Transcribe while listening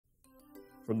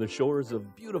from the shores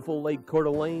of beautiful Lake Coeur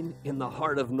d'Alene in the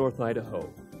heart of North Idaho.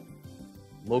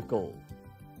 Local,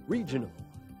 regional,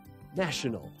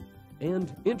 national,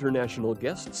 and international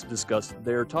guests discuss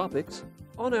their topics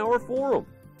on our forum,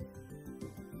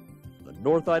 the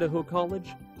North Idaho College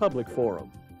Public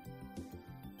Forum,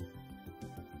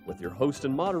 with your host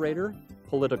and moderator,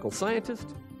 political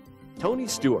scientist, Tony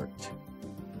Stewart.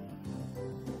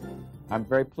 I'm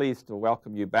very pleased to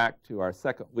welcome you back to our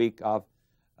second week of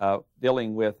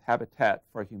dealing with Habitat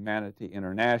for Humanity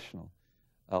International.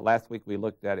 Last week we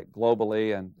looked at it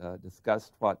globally and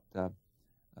discussed what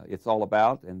it's all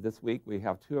about, and this week we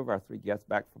have two of our three guests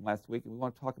back from last week, and we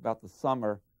want to talk about the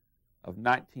summer of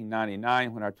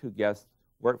 1999 when our two guests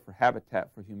worked for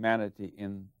Habitat for Humanity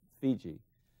in Fiji.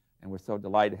 And we're so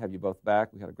delighted to have you both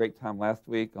back. We had a great time last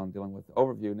week on dealing with the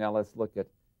overview. Now let's look at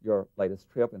your latest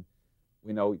trip, and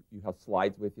we know you have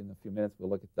slides with you in a few minutes. We'll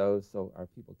look at those so our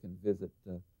people can visit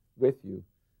with you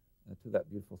to that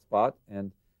beautiful spot.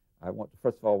 And I want to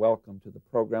first of all welcome to the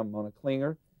program Mona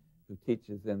Klinger, who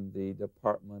teaches in the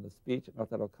Department of Speech at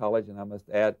North Idaho College, and I must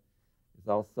add has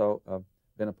also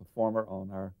been a performer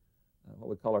on our what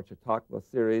we call our Chautauqua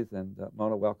series. And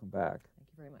Mona, welcome back. Thank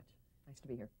you very much. Nice to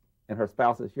be here. And her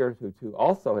spouse is here, who too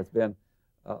also has been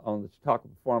on the Chautauqua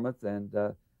performance,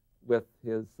 and with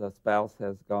his spouse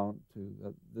has gone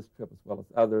to this trip as well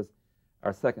as others.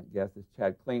 Our second guest is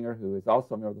Chad Klinger, who is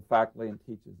also a member of the faculty and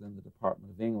teaches in the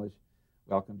Department of English.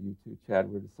 Welcome to you too, Chad.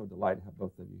 We're just so delighted to have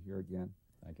both of you here again.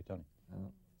 Thank you, Tony.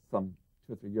 Some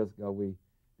 2 or 3 years ago, we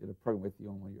did a program with you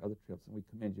on one of your other trips, and we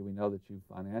commend you. We know that you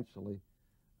financially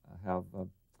have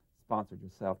sponsored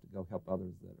yourself to go help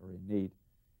others that are in need.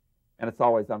 And as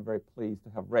always, I'm very pleased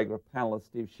to have regular panelist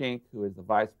Steve Schenck, who is the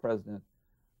Vice President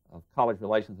of College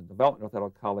Relations and Development at North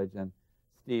Idaho College. And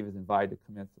Steve is invited to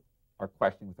commence our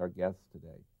questioning with our guests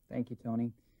today. Thank you,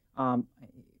 Tony.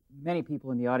 Many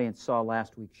people in the audience saw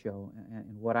last week's show,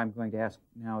 and what I'm going to ask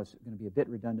now is going to be a bit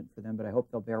redundant for them, but I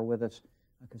hope they'll bear with us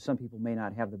because some people may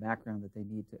not have the background that they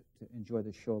need to enjoy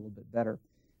the show a little bit better.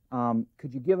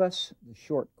 Could you give us the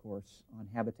short course on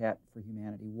Habitat for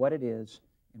Humanity, what it is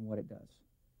and what it does?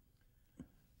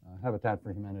 Habitat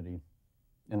for Humanity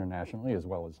internationally, as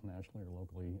well as nationally or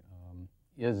locally,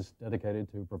 is dedicated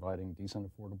to providing decent,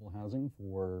 affordable housing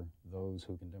for those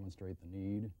who can demonstrate the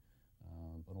need,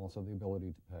 but also the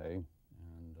ability to pay.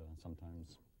 And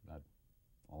sometimes that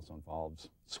also involves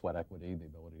sweat equity, the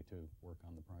ability to work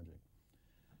on the project.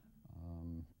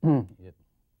 It, of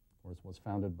course, was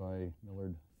founded by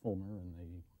Millard Fuller in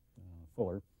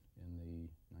the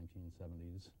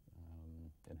 1970s.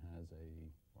 It has a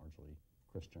largely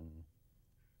Christian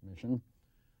mission,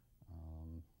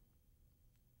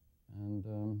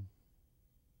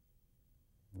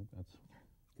 that's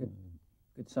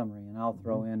good summary. And I'll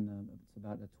throw in it's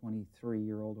about a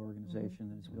 23-year-old organization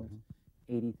that has built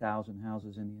 80,000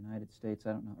 houses in the United States.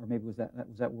 I don't know, or maybe was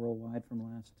that worldwide from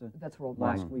that's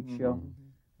worldwide. last week's show.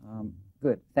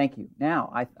 Good, thank you.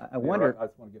 Now I wonder. I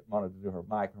just want to get Mona to do her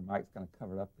mic. Her mic's kind of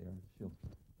covered up there. She'll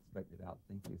straighten it out.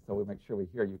 Thank you. So we make sure we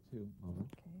hear you too, Mona.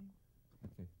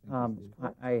 Okay.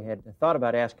 I had thought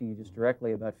about asking you just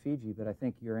directly about Fiji, but I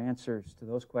think your answers to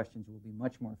those questions will be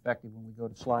much more effective when we go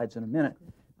to slides in a minute.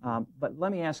 But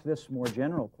let me ask this more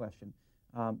general question.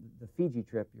 The Fiji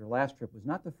trip, your last trip, was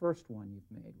not the first one you've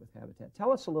made with Habitat.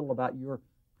 Tell us a little about your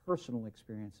personal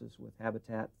experiences with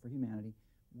Habitat for Humanity,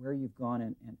 where you've gone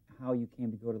and how you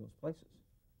came to go to those places.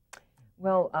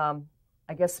 Well,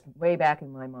 I guess way back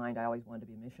in my mind, I always wanted to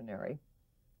be a missionary.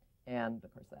 And,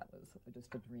 of course, that was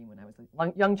just a dream when I was a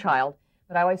young child.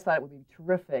 But I always thought it would be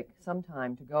terrific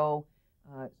sometime to go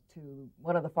to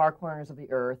one of the far corners of the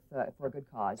earth for a good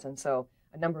cause. And so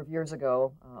a number of years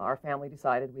ago, our family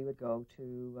decided we would go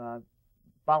to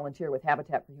volunteer with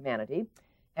Habitat for Humanity.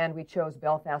 And we chose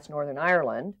Belfast, Northern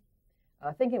Ireland,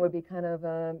 thinking it would be kind of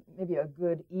maybe a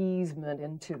good easement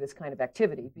into this kind of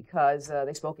activity because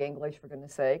they spoke English, for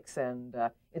goodness sakes, and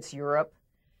it's Europe.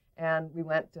 And we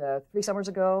went 3 summers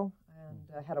ago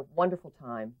and had a wonderful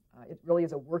time. It really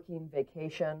is a working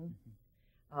vacation,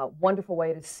 wonderful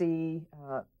way to see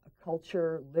a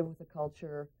culture, live with the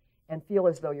culture, and feel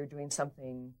as though you're doing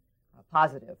something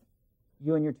positive.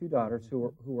 You and your 2 daughters,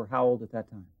 who were how old at that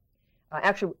time?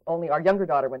 Actually, only our younger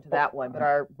daughter went to that one,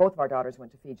 but both of our daughters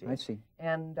went to Fiji. I see.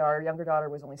 And our younger daughter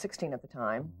was only 16 at the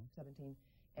time, 17,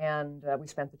 and we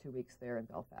spent the 2 weeks there in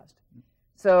Belfast.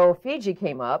 So Fiji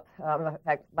came up. In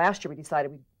fact, last year we decided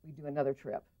we'd do another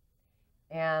trip.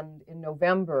 And in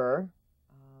November,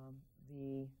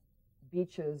 the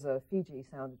beaches of Fiji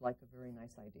sounded like a very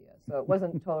nice idea. So it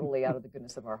wasn't totally out of the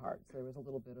goodness of our hearts. There was a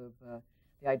little bit of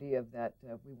the idea of that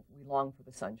we long for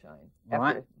the sunshine.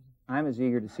 Well, I'm as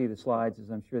eager to see the slides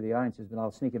as I'm sure the audience is, but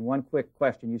I'll sneak in one quick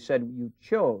question. You said you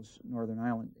chose Northern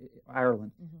Ireland. Mm-hmm.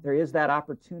 There is that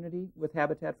opportunity with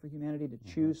Habitat for Humanity to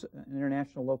choose an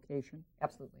international location?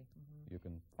 Absolutely. Mm-hmm. You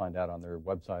can find out on their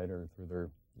website or through their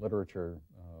literature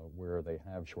where they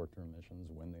have short-term missions,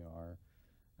 when they are.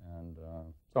 And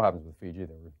so happens with Fiji,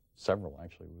 there were several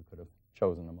actually we could have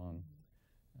chosen them on.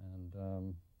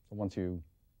 And so once you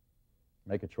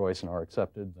make a choice and are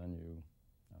accepted, then you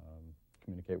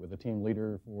communicate with the team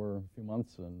leader for a few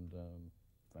months, and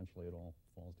eventually it all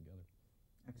falls together.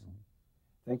 Excellent.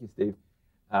 Thank you, Steve.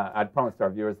 I'd promised our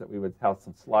viewers that we would have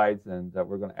some slides, and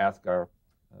we're going to ask our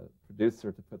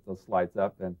producer to put those slides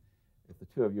up. And if the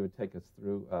two of you would take us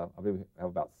through, I believe we have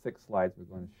about 6 slides we're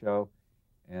going to show,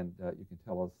 and you can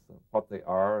tell us what they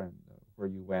are and where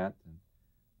you went,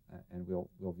 and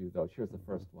we'll view those. Here's the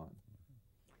first one.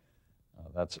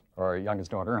 That's our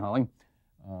youngest daughter, Holly.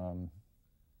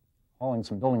 Hauling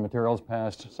some building materials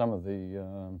past some of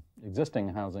the existing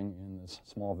housing in this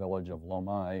small village of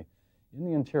Lomai in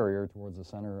the interior towards the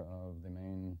center of the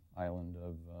main island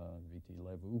of Viti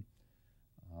Levu,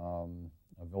 a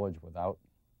village without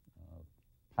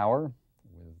power,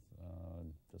 with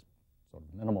just sort of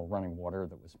minimal running water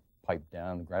that was piped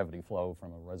down, gravity flow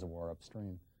from a reservoir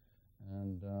upstream.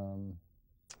 And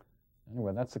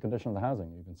anyway, that's the condition of the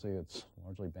housing. You can see it's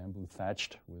largely bamboo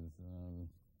thatched with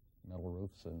metal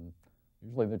roofs, and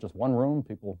usually they're just one room.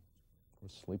 People, of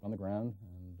course, sleep on the ground.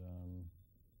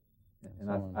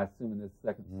 And I assume in this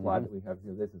second slide that we have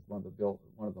here, this is one of the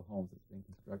homes that's being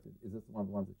constructed. Is this one of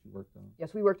the ones that you worked on?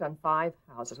 Yes, we worked on 5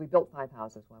 houses. We built 5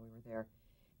 houses while we were there,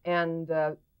 and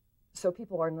so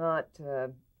people are not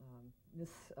they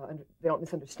don't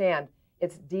misunderstand.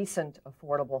 It's decent,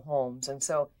 affordable homes, and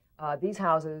so these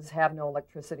houses have no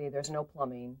electricity. There's no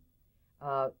plumbing,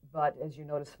 but as you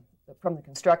notice from the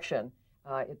construction,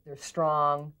 they're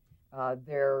strong.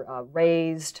 They're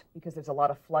raised because there's a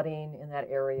lot of flooding in that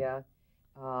area.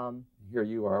 Here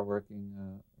you are working,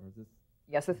 or is this?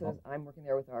 Yes, I'm working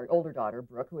there with our older daughter,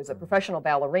 Brooke, who is a professional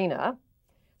ballerina.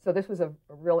 So this was a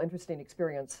real interesting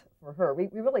experience for her. We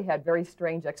really had very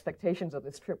strange expectations of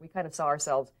this trip. We kind of saw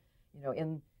ourselves,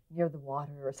 near the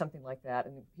water or something like that.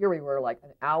 And here we were, like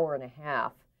an hour and a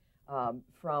half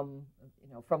from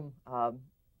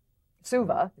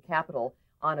Suva, the capital,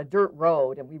 on a dirt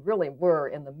road, and we really were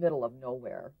in the middle of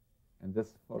nowhere. And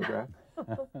this photograph?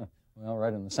 Well,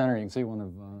 right in the center, you can see one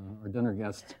of our dinner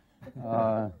guests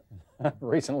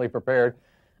recently prepared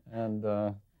and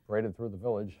paraded through the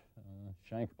village,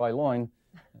 shank by loin,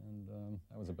 and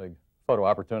that was a big photo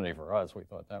opportunity for us. We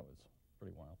thought that was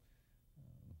pretty wild.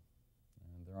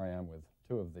 And there I am with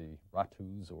 2 of the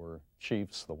Ratus, or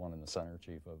chiefs, the one in the center,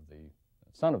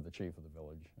 son of the chief of the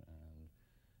village, and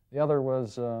the other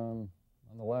was on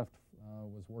the left,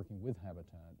 was working with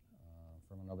Habitat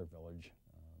from another village.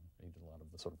 He did a lot of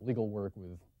the sort of legal work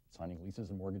with signing leases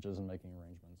and mortgages and making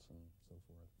arrangements and so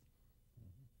forth.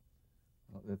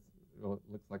 Well, it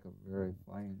looks like a very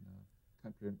fine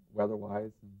country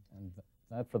weather-wise. And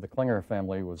that for the Klinger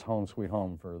family was home sweet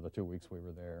home for the 2 weeks we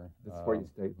were there. This is where you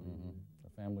stayed.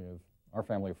 Our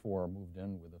family of 4 moved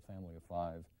in with a family of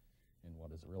 5 in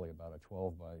what is really about a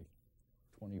 12 by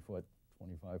 20 foot,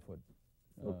 25 foot.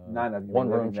 So 9 of you one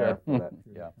were room there for that.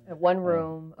 Yeah. One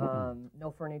room,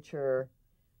 no furniture.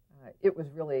 It was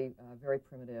really very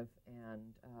primitive,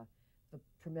 and the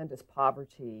tremendous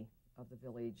poverty of the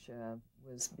village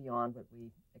was beyond what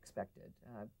we expected.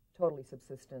 Totally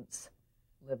subsistence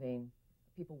living.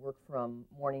 People work from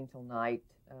morning till night,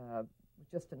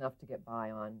 just enough to get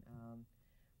by on.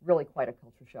 Really quite a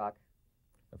culture shock.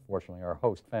 Fortunately, our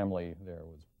host family there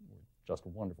were just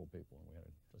wonderful people, and we had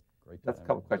just a great time. That's a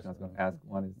couple questions I was going to ask.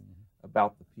 One is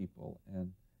about the people,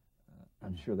 and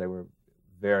I'm sure they were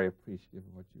very appreciative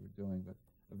of what you were doing, but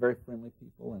very friendly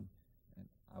people, and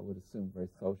I would assume very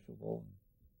sociable. And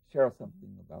share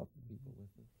something about the people with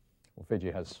us. Well,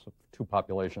 Fiji has 2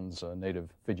 populations,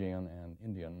 native Fijian and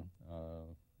Indian.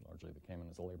 Largely they came in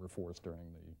as a labor force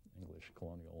during the English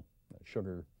colonial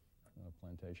sugar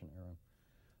plantation era.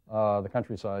 The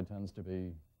countryside tends to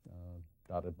be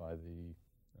dotted by the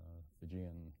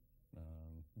Fijian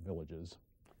villages,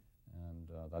 and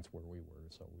that's where we were.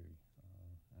 So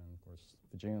and of course,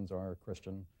 Fijians are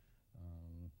Christian.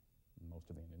 Most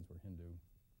of the Indians were Hindu.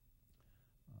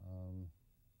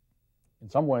 In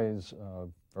some ways,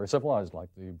 very civilized, like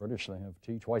the British. They have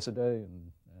tea twice a day,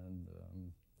 and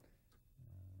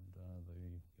they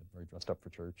get very dressed up for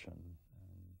church, and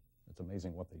it's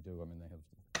amazing what they do. I mean, they have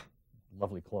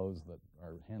lovely clothes that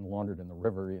are hand laundered in the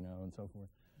river, and so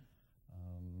forth.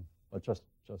 But just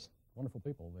wonderful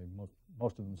people.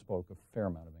 Most of them spoke a fair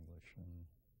amount of English.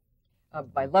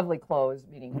 by lovely clothes,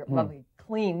 meaning lovely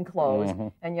clean clothes,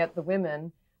 and yet the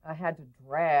women had to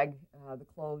drag the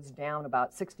clothes down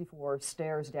about 64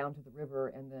 stairs down to the river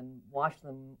and then wash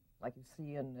them like you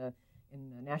see in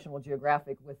National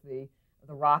Geographic with the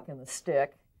rock and the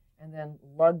stick, and then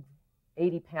lug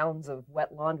 80 pounds of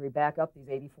wet laundry back up these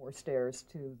 84 stairs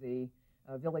to the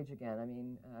village again. I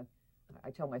mean, I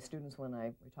tell my students when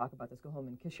we talk about this, go home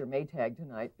and kiss your Maytag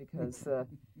tonight, because the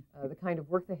kind of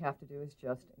work they have to do is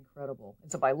just incredible.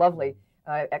 And so by lovely,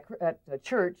 at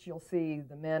church, you'll see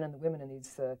the men and the women in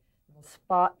these little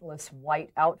spotless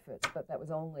white outfits, but that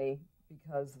was only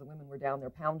because the women were down there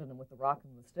pounding them with the rock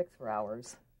and the sticks for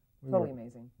hours. Totally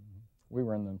amazing. We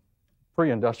were in the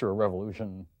pre-industrial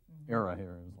revolution era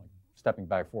here. It was like stepping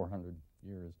back 400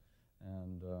 years.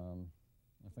 And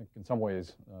I think in some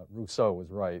ways Rousseau was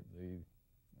right.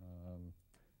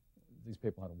 These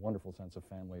people had a wonderful sense of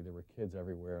family. There were kids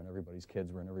everywhere, and everybody's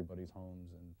kids were in everybody's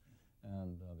homes,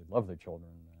 and they loved their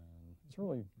children. And it's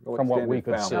really, from what we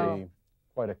could see,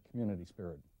 quite a community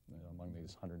spirit among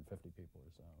these 150 people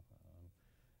or so.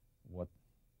 What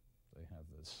they have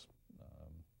this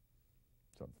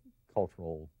sort of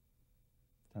cultural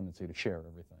tendency to share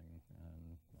everything,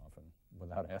 and often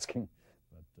without asking.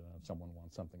 But if someone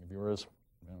wants something of yours,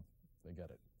 they get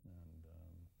it.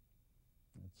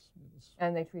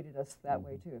 And they treated us that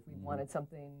way too. If we wanted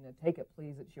something, take it,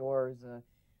 please, it's yours.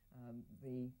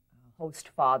 The host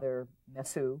father,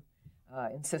 Messu,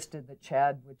 insisted that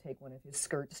Chad would take one of his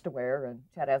skirts to wear, and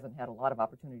Chad hasn't had a lot of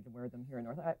opportunity to wear them here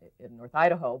in North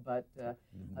Idaho, but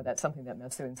that's something that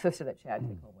Messu insisted that Chad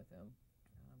take home with him.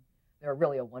 They're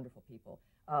really a wonderful people.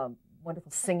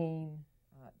 Wonderful singing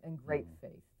and great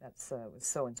faith. That's was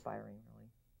so inspiring,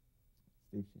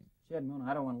 really. Chad, Mona,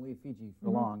 I don't want to leave Fiji for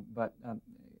long, but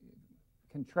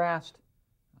contrast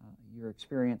your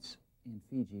experience in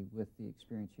Fiji with the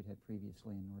experience you'd had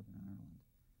previously in Northern Ireland.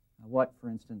 What, for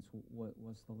instance,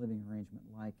 was the living arrangement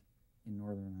like in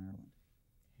Northern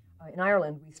Ireland? In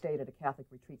Ireland, we stayed at a Catholic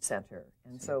retreat center,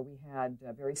 and so we had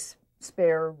very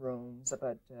spare rooms,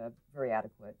 but very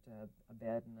adequate, a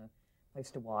bed and a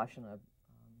place to wash and a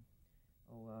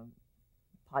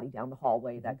potty down the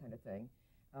hallway, that kind of thing.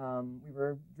 We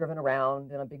were driven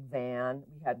around in a big van.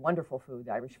 We had wonderful food.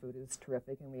 The Irish food is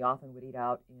terrific, and we often would eat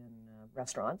out in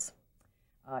restaurants.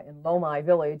 In Lomai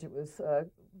village, it was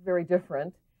very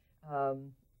different.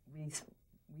 We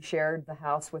shared the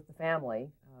house with the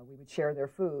family. We would share their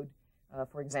food.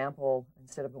 For example,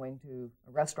 instead of going to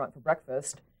a restaurant for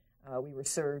breakfast, we were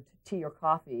served tea or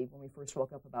coffee when we first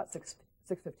woke up about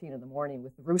 6:15 in the morning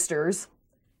with the roosters,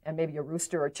 and maybe a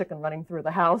rooster or chicken running through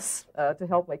the house to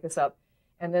help wake us up.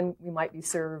 And then we might be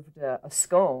served a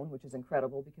scone, which is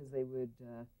incredible because they would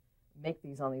make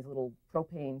these on these little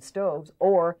propane stoves,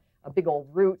 or a big old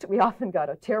root. We often got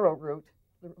a taro root,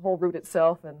 the whole root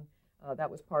itself, and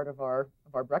that was part of our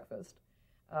breakfast.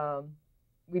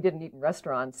 We didn't eat in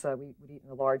restaurants. We would eat in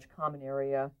a large common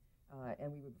area,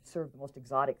 and we would serve the most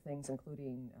exotic things,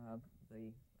 including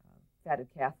the fatted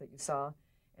calf that you saw.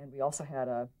 And we also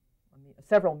had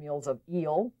several meals of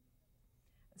eel.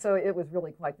 So it was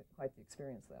really quite the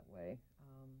experience that way.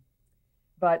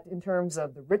 But in terms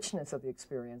of the richness of the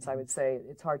experience, I would say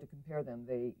it's hard to compare them.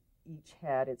 They each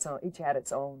had its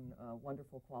own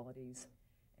wonderful qualities,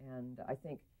 and I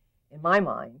think, in my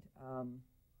mind,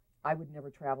 I would never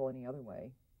travel any other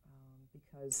way,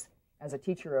 because as a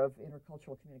teacher of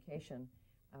intercultural communication,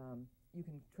 you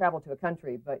can travel to a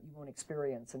country, but you won't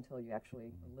experience until you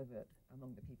actually live it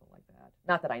among the people like that.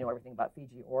 Not that I know everything about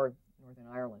Fiji or Northern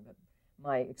Ireland, but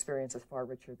my experience is far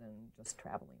richer than just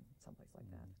traveling someplace like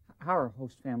that. How are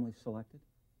host families selected?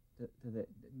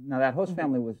 Now, that host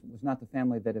family was not the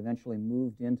family that eventually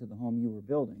moved into the home you were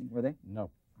building, were they?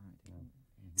 No.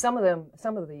 Some of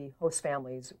the host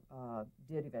families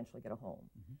did eventually get a home,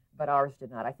 but ours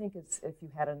did not. I think it's if you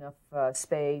had enough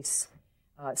space.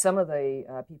 Some of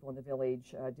the people in the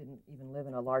village didn't even live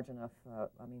in a large enough, a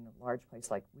large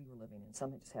place like we were living in.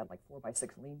 Some just had like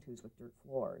 4x6 lean-tos with dirt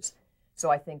floors. So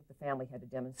I think the family had to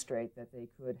demonstrate that they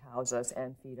could house us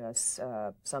and feed us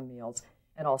some meals,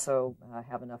 and also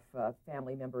have enough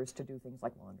family members to do things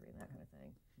like laundry and that kind of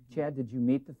thing. Chad, did you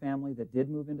meet the family that did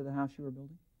move into the house you were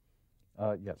building?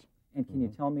 Yes. And can you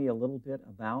tell me a little bit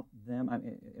about them? I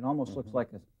mean, it almost looks like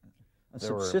a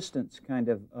subsistence kind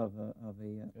of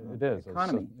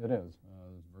economy. It is.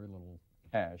 There's very little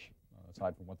cash,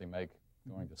 aside from what they make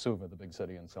going to Suva, the big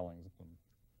city, and selling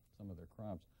some of their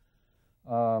crops.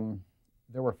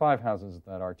 There were 5 houses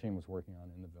that our team was working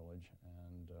on in the village,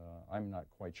 and I'm not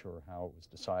quite sure how it was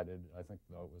decided. I think,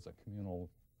 though, it was a communal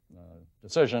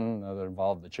decision that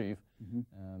involved the chief,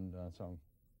 and so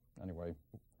anyway,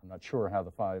 I'm not sure how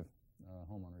the 5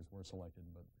 homeowners were selected,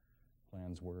 but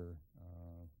plans were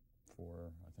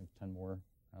for, I think, 10 more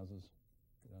houses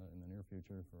in the near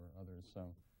future for others. So.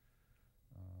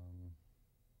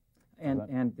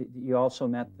 And you also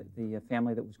met the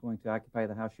family that was going to occupy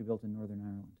the house you built in Northern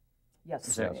Ireland.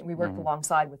 Yes, Yes. and we worked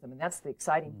alongside with them, and that's the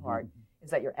exciting part, is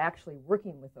that you're actually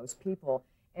working with those people,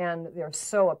 and they're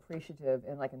so appreciative.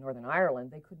 And like in Northern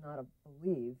Ireland, they could not have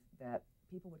believed that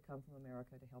people would come from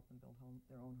America to help them build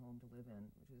their own home to live in,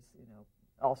 which is,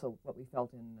 also what we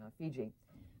felt in Fiji.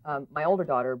 My older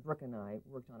daughter, Brooke, and I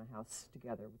worked on a house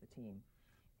together with the team,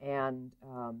 and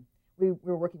we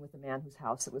were working with the man whose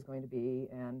house it was going to be,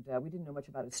 and we didn't know much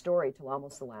about his story till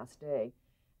almost the last day.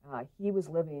 He was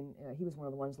one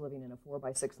of the ones living in a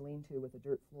 4x6 lean-to with a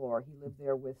dirt floor. He lived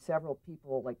there with several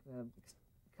people, like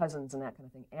cousins and that kind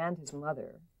of thing, and his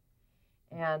mother.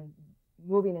 And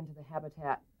moving into the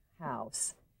Habitat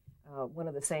house, one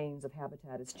of the sayings of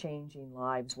Habitat is changing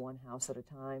lives one house at a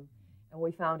time. And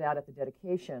we found out at the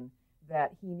dedication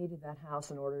that he needed that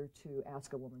house in order to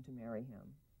ask a woman to marry him,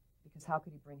 because how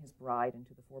could he bring his bride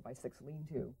into the 4x6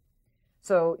 lean-to?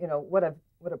 So, what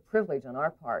a privilege on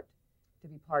our part to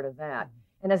be part of that.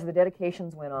 And as the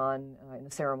dedications went on in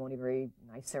the ceremony, very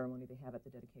nice ceremony they have at the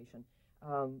dedication,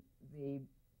 the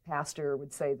pastor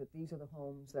would say that these are the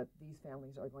homes that these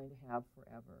families are going to have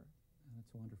forever.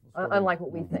 That's a wonderful story. Unlike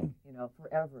what we think,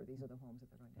 forever, these are the homes that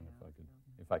they're going to have.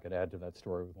 If I could add to that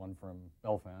story with one from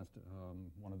Belfast,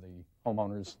 one of the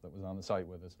homeowners that was on the site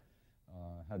with us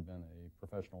had been a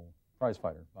professional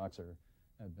prizefighter, boxer,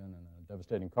 had been in a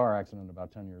devastating car accident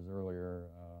about 10 years earlier,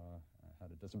 had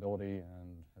a disability,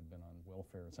 and had been on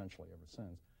welfare essentially ever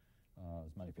since,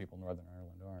 as many people in Northern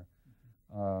Ireland are.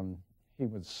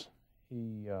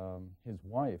 His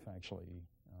wife actually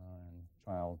and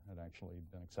child had actually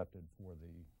been accepted for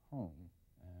the home,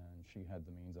 and she had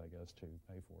the means, I guess, to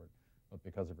pay for it. But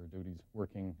because of her duties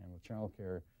working and with child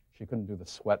care, she couldn't do the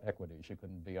sweat equity. She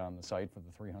couldn't be on the site for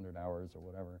the 300 hours or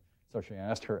whatever. So she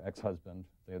asked her ex-husband,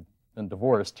 they had been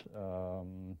divorced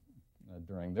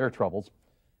during their troubles,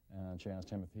 and she asked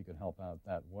him if he could help out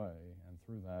that way. And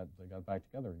through that, they got back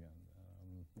together again,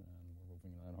 and we're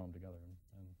moving in that home together.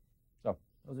 And so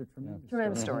those are tremendous,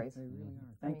 tremendous stories. They really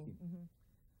are. Thank you.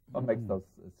 What makes those,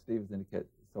 as Steve's indicated,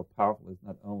 so powerful is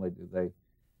not only do they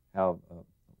have a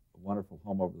wonderful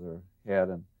home over their head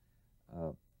and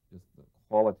just the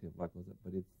quality of life with it,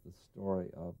 but it's the story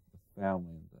of the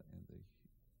family and the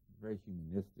very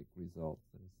humanistic results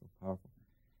that is so powerful.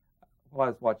 While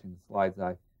I was watching the slides,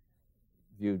 I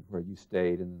viewed where you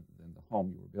stayed in the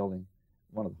home you were building,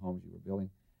 one of the homes you were building.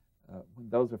 When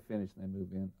those are finished and they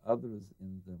move in, others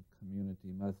in the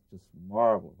community must just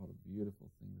marvel what a beautiful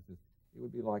thing this is. It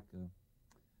would be like a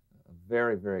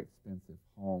very, very expensive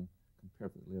home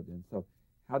compared to what they lived in. So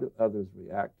how do others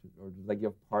react to, or do they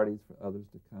give parties for others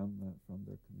to come from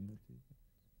their community?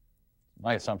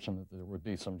 my assumption that there would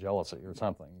be some jealousy or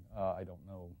something. I don't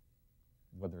know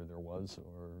whether there was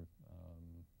or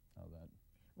how that.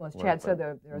 Well, as Chad said,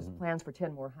 there's plans for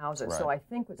 10 more houses. Right. So I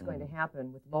think what's going to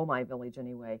happen with Lomai Village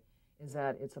anyway is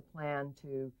that it's a plan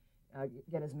to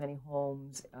get as many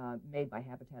homes made by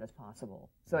Habitat as possible.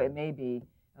 So it may be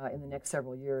in the next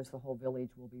several years the whole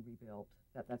village will be rebuilt.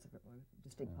 That's a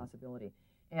distinct possibility.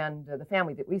 And the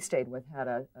family that we stayed with had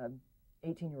a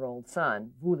 18-year-old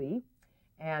son, Vuli,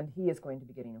 and he is going to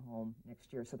be getting a home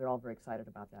next year. So they're all very excited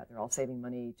about that. They're all saving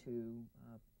money to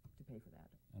pay for that.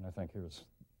 And I think here's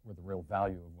where the real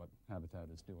value of what Habitat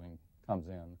is doing comes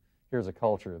in. Here's a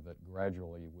culture that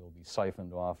gradually will be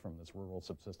siphoned off from this rural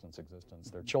subsistence existence.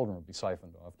 Their children will be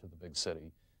siphoned off to the big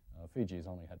city. Fiji's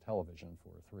only had television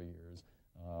for 3 years,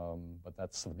 but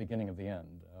that's the beginning of the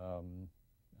end.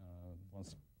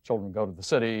 Once children go to the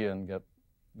city and get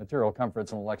material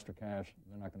comforts and a little extra cash,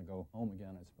 they're not going to go home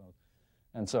again, I suppose.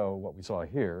 And so what we saw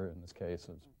here, in this case,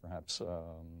 is perhaps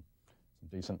some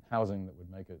decent housing that would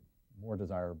make it more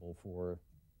desirable for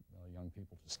young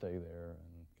people to stay there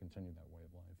and continue that way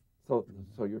of life.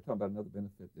 So you're talking about another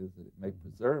benefit is that it may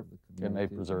preserve the community. It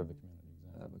may preserve the community,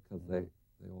 exactly. Because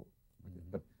they'll.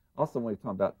 But also when you're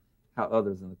talking about how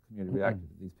others in the community reacted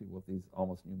to these people with these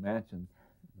almost new mansions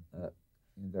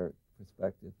in their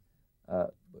perspective.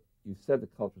 But you said the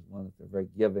culture is one that they're very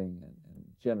giving and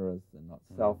generous and not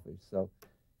selfish. So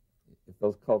if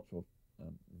those cultural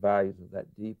values are that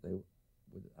deep, they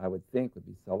would, I would think, would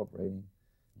be celebrating.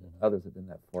 Others have been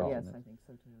that fortunate. Yes, I think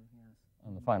so too, yes.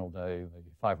 On the final day,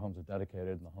 the 5 homes are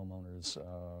dedicated, and the homeowners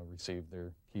received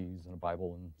their keys and a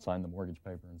Bible and signed the mortgage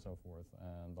paper and so forth.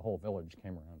 And the whole village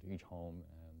came around to each home,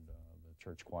 and the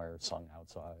church choir sung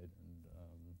outside.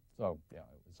 And so, yeah,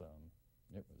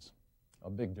 it was a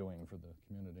big doing for the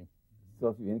community. So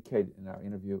if you indicated in our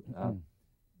interview,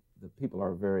 the people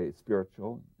are very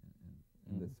spiritual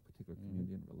in this particular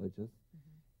community and religious.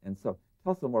 And so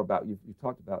tell us a little more about, you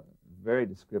talked about very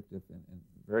descriptive and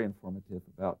very informative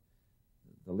about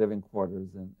the living quarters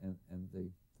and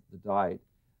the diet.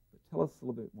 But tell us a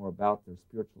little bit more about their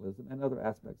spiritualism and other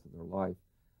aspects of their life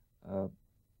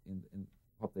in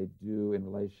what they do in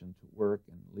relation to work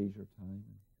and leisure time.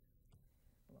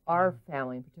 Our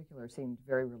family in particular seemed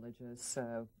very religious.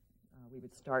 We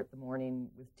would start the morning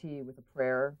with tea with a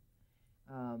prayer.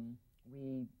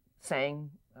 We sang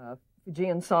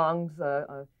Fijian songs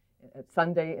at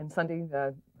Sunday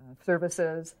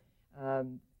services.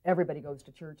 Everybody goes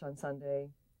to church on Sunday.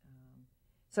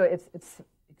 So it's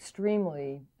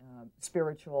extremely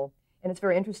spiritual. And it's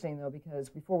very interesting, though, because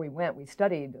before we went, we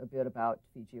studied a bit about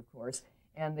Fiji, of course,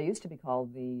 and they used to be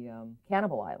called the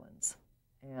Cannibal Islands.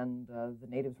 And the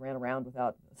natives ran around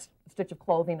without a stitch of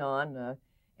clothing on,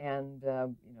 and a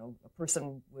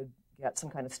person would get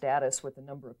some kind of status with the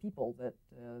number of people that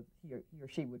he or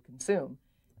she would consume.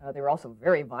 They were also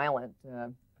very violent,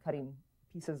 cutting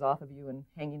pieces off of you and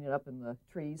hanging it up in the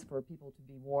trees for people to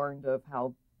be warned of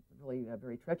how really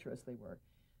very treacherous they were.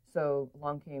 So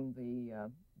along came the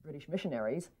British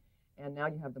missionaries, and now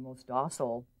you have the most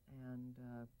docile and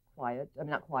quiet, I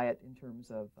mean not quiet in terms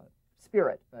of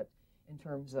spirit, but in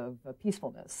terms of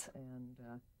peacefulness, and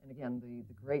again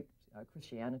the great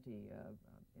Christianity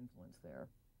influence there.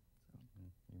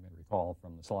 You may recall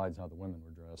from the slides how the women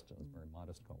were dressed. It was a very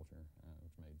modest culture,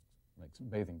 which makes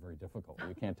bathing very difficult.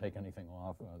 You can't take anything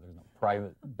off. There's no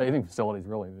private bathing facilities,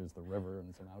 really. There's the river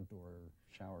and some outdoor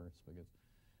shower spigots.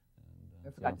 I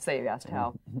forgot to say, you asked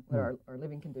what our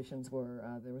living conditions were.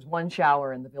 There was one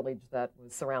shower in the village that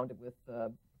was surrounded with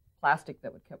plastic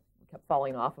that kept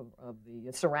falling off of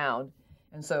the surround.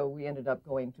 And so we ended up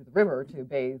going to the river to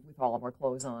bathe with all of our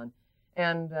clothes on.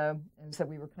 And so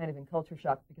we were kind of in culture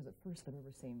shock because at first the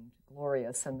river seemed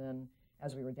glorious. And then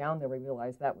as we were down there, we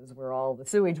realized that was where all the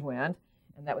sewage went.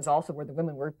 And that was also where the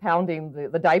women were pounding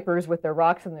the diapers with their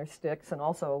rocks and their sticks. And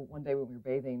also one day when we were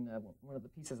bathing, one of the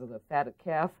pieces of the fatted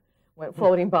calf went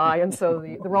floating by. And so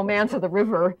the romance of the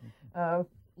river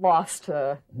lost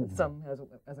some as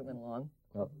it went along.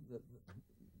 Well,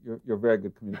 you're very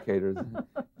good communicators and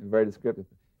very descriptive.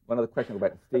 One other question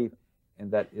about Steve,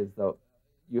 and that is, though,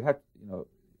 you have, it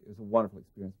was a wonderful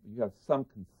experience, but you have some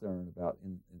concern about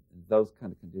in those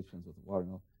kind of conditions with the water.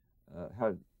 How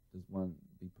does one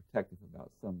be protective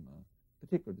about some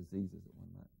particular diseases that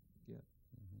one might get?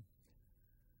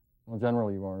 Well,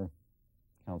 generally you are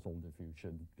counseled if you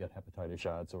should get hepatitis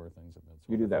shots or things of that sort.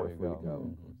 You do that before you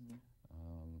go.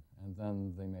 And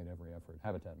then they made every effort,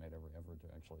 Habitat made every effort to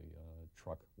actually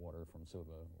truck water from Suva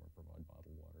or provide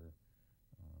bottled water.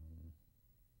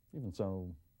 Even so,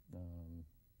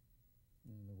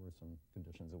 there were some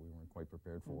conditions that we weren't quite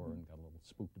prepared for and got a little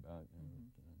spooked about.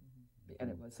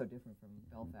 And it was so different from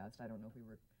Belfast. I don't know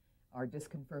if our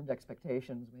disconfirmed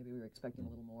expectations, maybe we were expecting a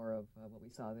little more of what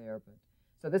we saw there. But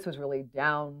so this was really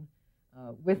down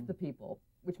with the people,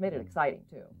 which made it exciting,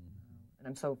 too. And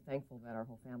I'm so thankful that our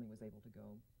whole family was able to go.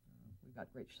 We've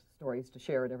got great stories to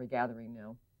share at every gathering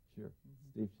now. Sure.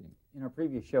 Steve Sheen. In our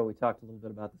previous show, we talked a little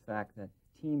bit about the fact that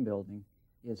team building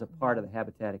is a part of the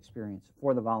Habitat experience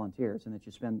for the volunteers, and that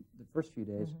you spend the first few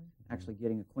days actually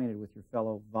getting acquainted with your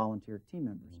fellow volunteer team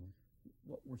members.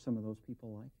 What were some of those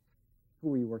people like? Who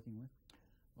were you working with?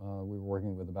 We were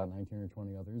working with about 19 or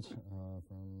 20 others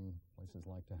from places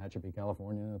like Tehachapi,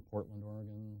 California, Portland,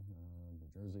 Oregon,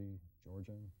 New Jersey,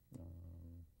 Georgia.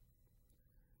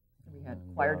 We had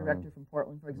a choir director from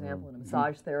Portland, for example, and a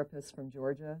massage therapist from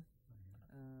Georgia,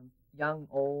 young,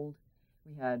 old.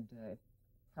 We had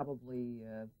probably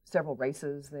several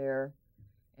races there.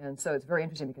 And so it's very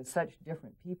interesting because such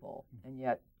different people, and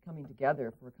yet coming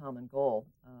together for a common goal,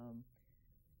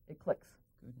 it clicks.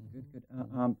 Good.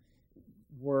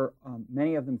 Were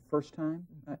many of them first-time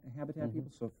Habitat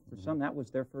people? So for some, that was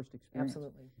their first experience.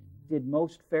 Absolutely. Did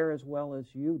most fare as well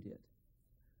as you did?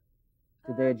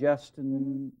 Did they adjust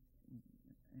and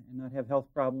not have health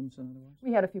problems, in other words?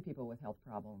 We had a few people with health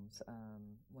problems.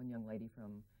 One young lady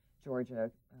from Georgia,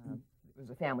 it was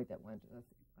a family that went,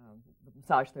 the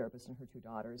massage therapist and her two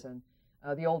daughters, and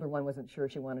the older one wasn't sure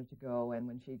she wanted to go, and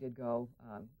when she did go,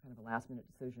 kind of a last-minute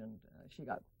decision, she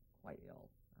got quite ill.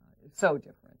 It's so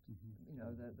different.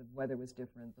 The weather was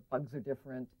different, the bugs are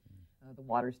different, the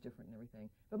water's different and everything.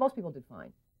 But most people did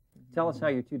fine. Tell us how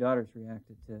your two daughters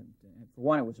reacted to, for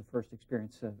one, it was a first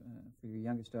experience. For your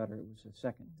youngest daughter, it was a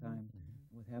second time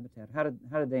with Habitat. How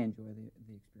did they enjoy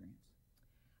the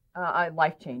experience?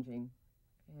 Life-changing.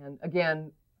 And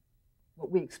again,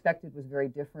 what we expected was very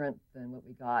different than what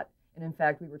we got. And in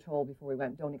fact, we were told before we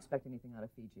went, don't expect anything out of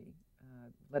Fiji.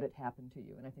 Let it happen to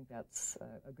you. And I think that's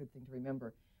a good thing to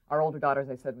remember. Our older daughter, as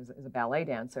I said, is a ballet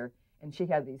dancer, and she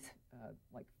had these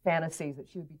like fantasies that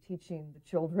she would be teaching the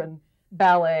children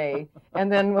ballet.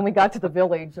 And then when we got to the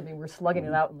village, I mean, we're slugging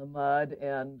it out in the mud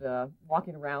and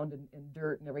walking around in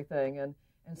dirt and everything. And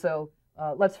so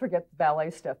let's forget the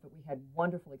ballet stuff, but we had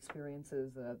wonderful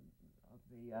experiences of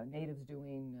the natives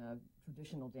doing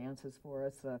traditional dances for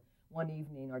us. One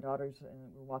evening, our daughters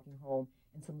were walking home,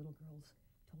 and some little girls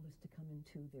told us to come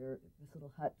into this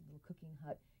little hut, little cooking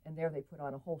hut, and there they put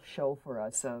on a whole show for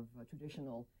us of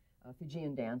traditional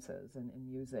Fijian dances and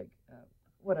music.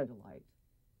 What a delight.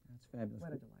 That's fabulous.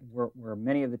 What a delight. Were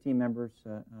many of the team members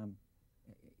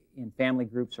in family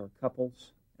groups or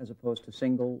couples as opposed to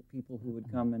single people who would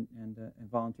come and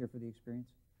volunteer for the experience?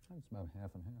 It's about half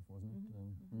and half, wasn't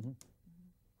it? Mm-hmm.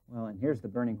 Well, and here's the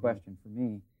burning question for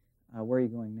me. Where are you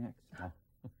going next?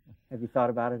 Have you thought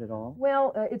about it at all?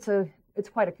 Well, it's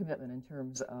quite a commitment in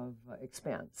terms of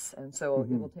expense, and so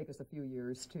it will take us a few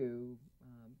years to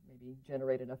maybe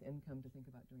generate enough income to think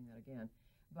about doing that again.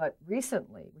 But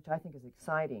recently, which I think is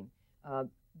exciting,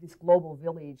 this global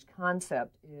village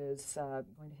concept is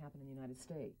going to happen in the United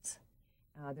States.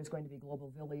 There's going to be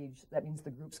global village. That means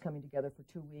the groups coming together for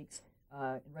 2 weeks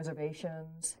in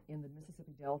reservations in the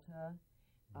Mississippi Delta,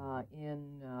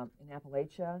 in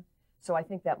Appalachia. So I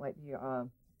think that might be,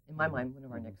 in my mind, one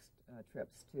of our next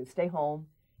trips, to stay home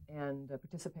and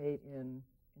participate in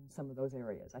some of those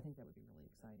areas. I think that would be really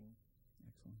exciting.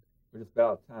 Excellent. We're just about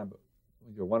out of time, but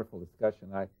with your wonderful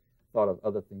discussion, I thought of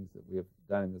other things that we have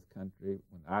done in this country.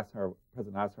 When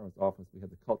President Eisenhower's office, we had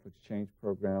the cultural exchange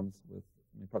programs with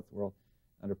many parts of the world.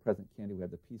 Under President Kennedy, we had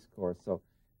the Peace Corps. So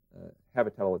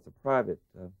Habitat, although it's a private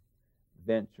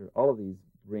venture, all of these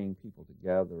bring people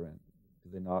together, and do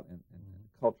they not, and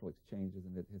cultural exchanges,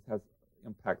 and it has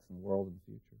impacts in the world in the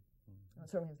future. It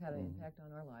certainly has had an impact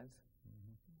on our lives.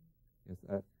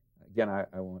 Yes. Again,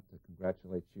 I want to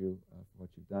congratulate you for what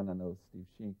you've done. I know Steve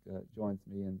Shink joins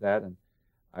me in that, and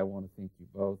I want to thank you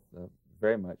both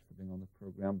very much for being on the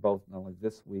program, both not only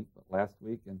this week, but last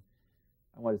week. And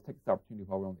I want to take this opportunity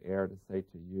while we're on the air to say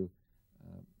to you,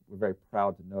 we're very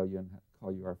proud to know you and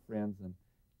call you our friends, and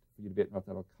for you to be at North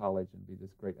Idaho College and be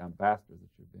this great ambassador that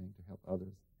you're being to help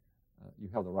others. You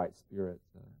have the right spirit,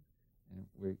 and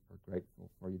we are grateful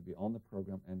for you to be on the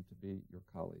program and to be your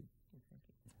colleague.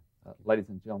 Ladies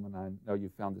and gentlemen, I know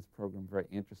you found this program very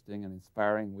interesting and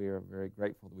inspiring. We are very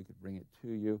grateful that we could bring it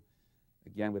to you.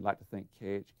 Again, we'd like to thank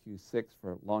KHQ6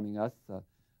 for loaning us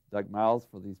Doug Miles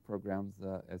for these programs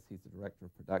as he's the Director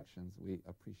of Productions. We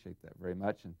appreciate that very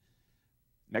much. And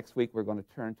next week, we're going to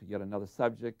turn to yet another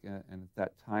subject, and at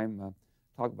that time,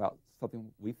 talk about something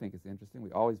we think is interesting.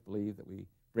 We always believe that we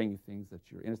bring you things that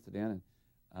you're interested in,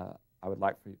 and I would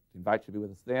like to invite you to be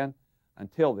with us then.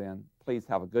 Until then, please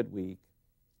have a good week.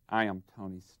 I am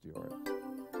Tony Stewart.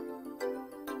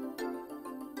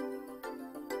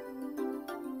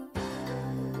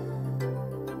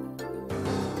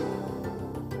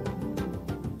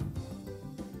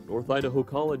 North Idaho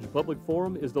College Public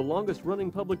Forum is the longest-running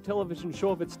public television show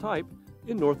of its type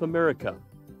in North America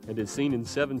and is seen in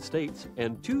 7 states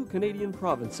and 2 Canadian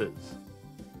provinces.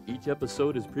 Each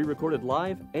episode is pre-recorded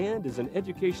live and is an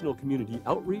educational community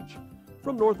outreach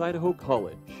from North Idaho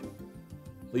College.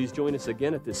 Please join us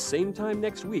again at this same time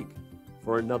next week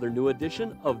for another new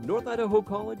edition of North Idaho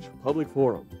College Public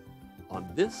Forum on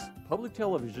this public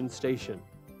television station.